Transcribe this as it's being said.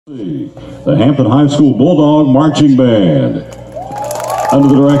The Hampton High School Bulldog Marching Band, under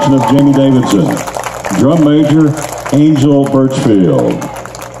the direction of Jamie Davidson. Drum major, Angel Birchfield.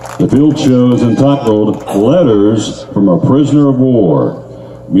 The field show is entitled Letters from a Prisoner of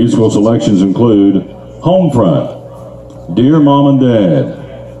War. Musical selections include Homefront, Dear Mom and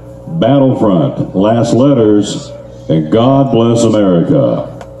Dad, Battlefront, Last Letters, and God Bless America.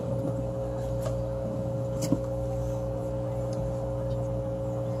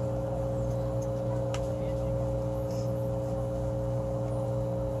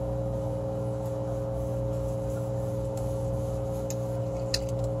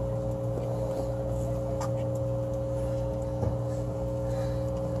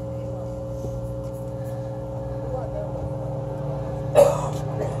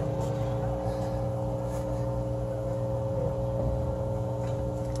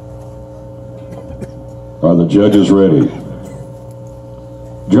 Are the judges ready?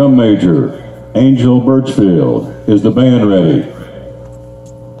 Drum major, Angel Birchfield. Is the band ready?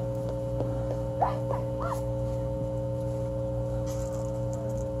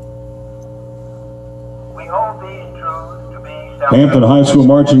 We hold these truths to be Hampton High School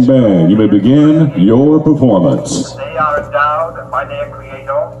Marching Band, you may begin your performance. They are endowed by their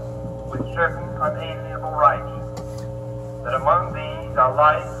Creator with certain unalienable rights, that among these are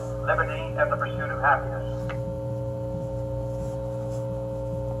life, liberty, and the pursuit of happiness.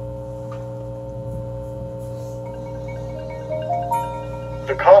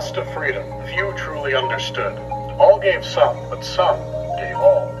 The cost of freedom, few truly understood. All gave some, but some gave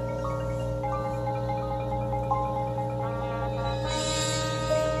all.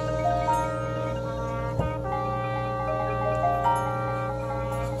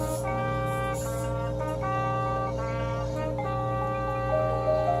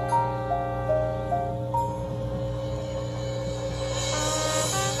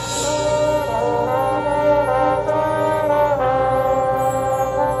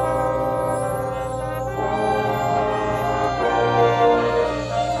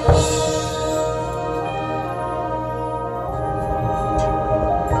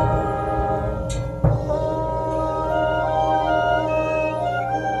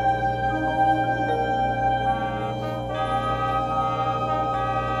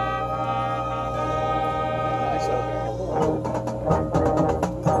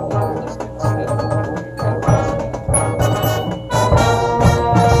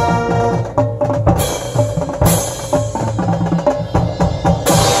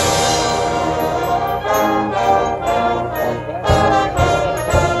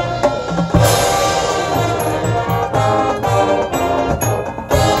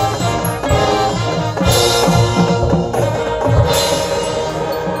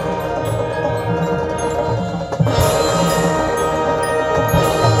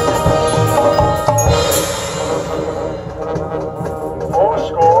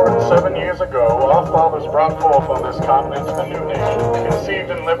 Our fathers brought forth on this continent a new nation, conceived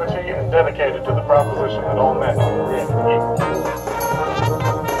in liberty and dedicated to the proposition that all men are created equal.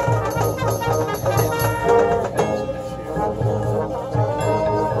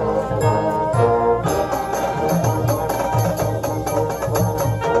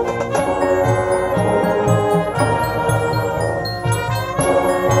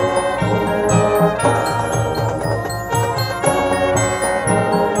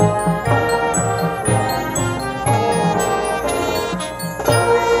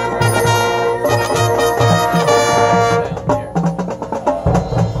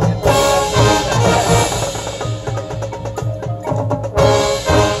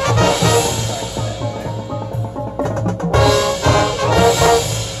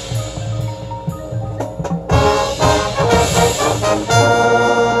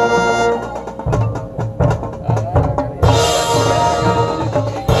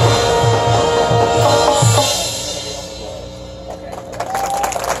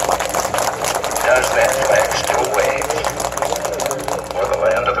 Does that flag still wave? For the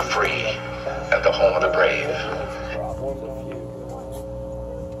land of the free and the home of the brave.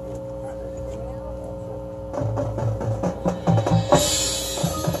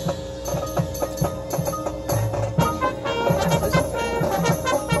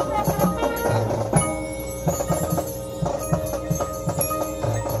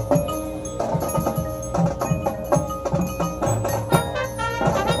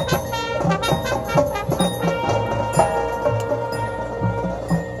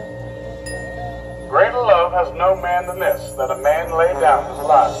 Has no man than this, that a man lay down his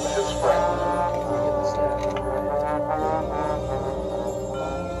life for his friends.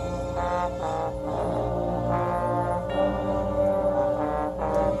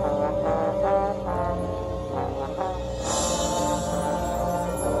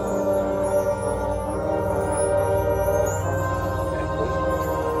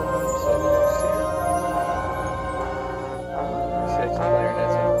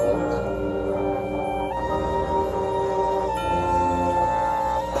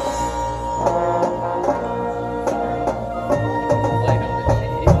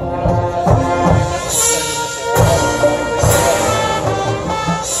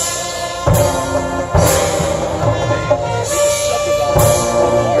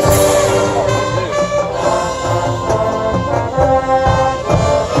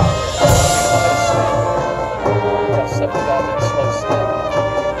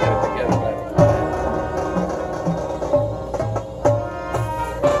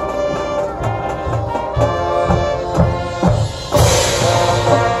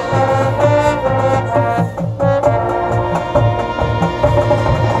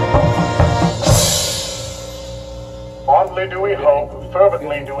 hope,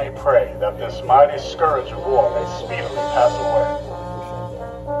 fervently do we pray that this mighty scourge of war may speedily pass away.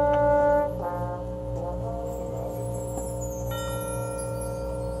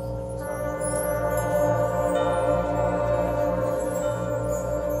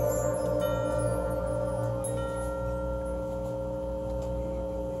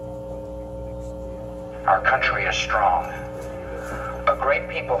 Our country is strong. A great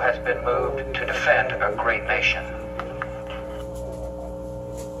people has been moved to defend a great nation.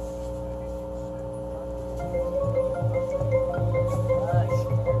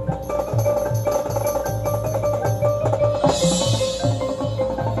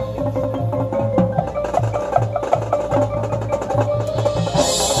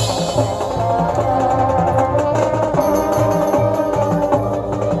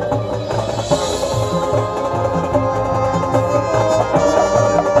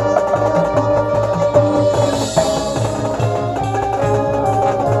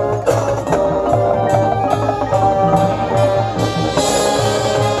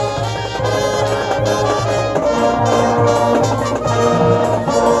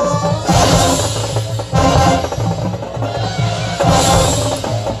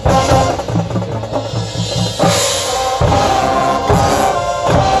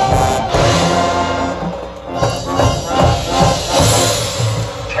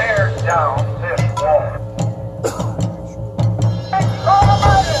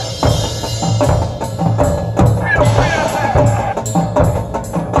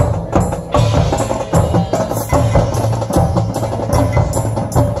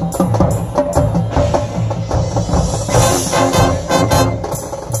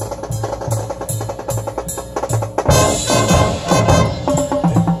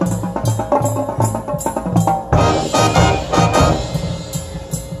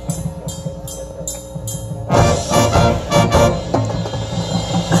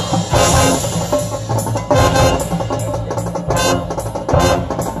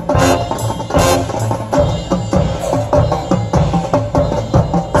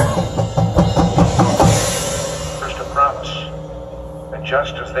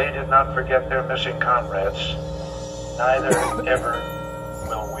 Just as they did not forget their missing comrades, neither ever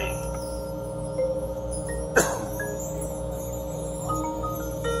will we.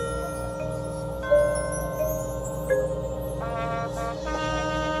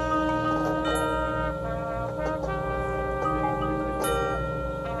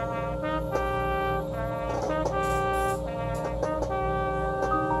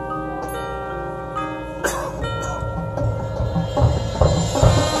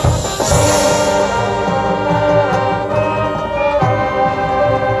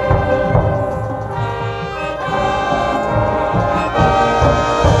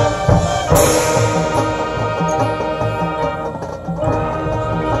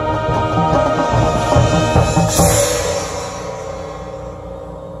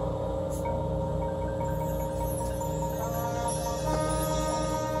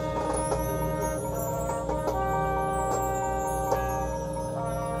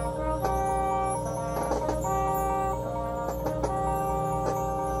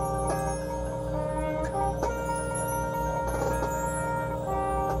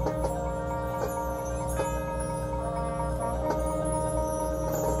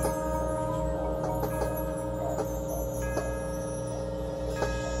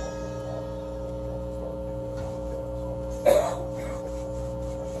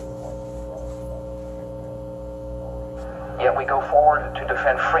 Yet we go forward to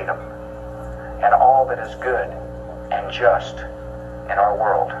defend freedom and all that is good and just in our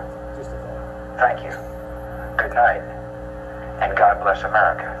world. Thank you. Good night, and God bless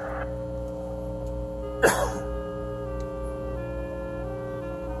America.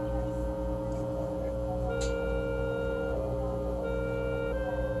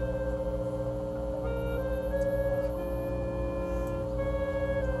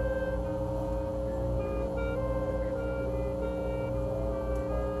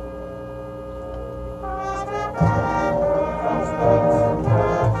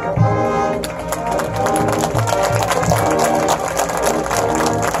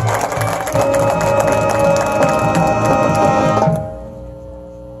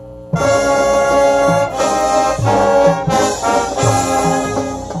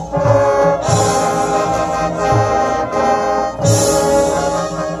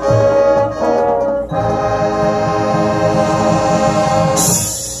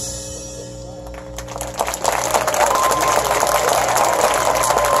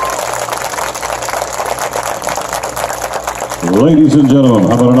 gentlemen,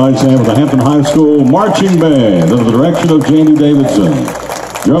 how about a nice hand with the Hampton High School Marching Band under the direction of Jamie Davidson,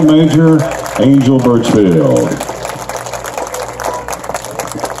 drum major Angel Birchfield.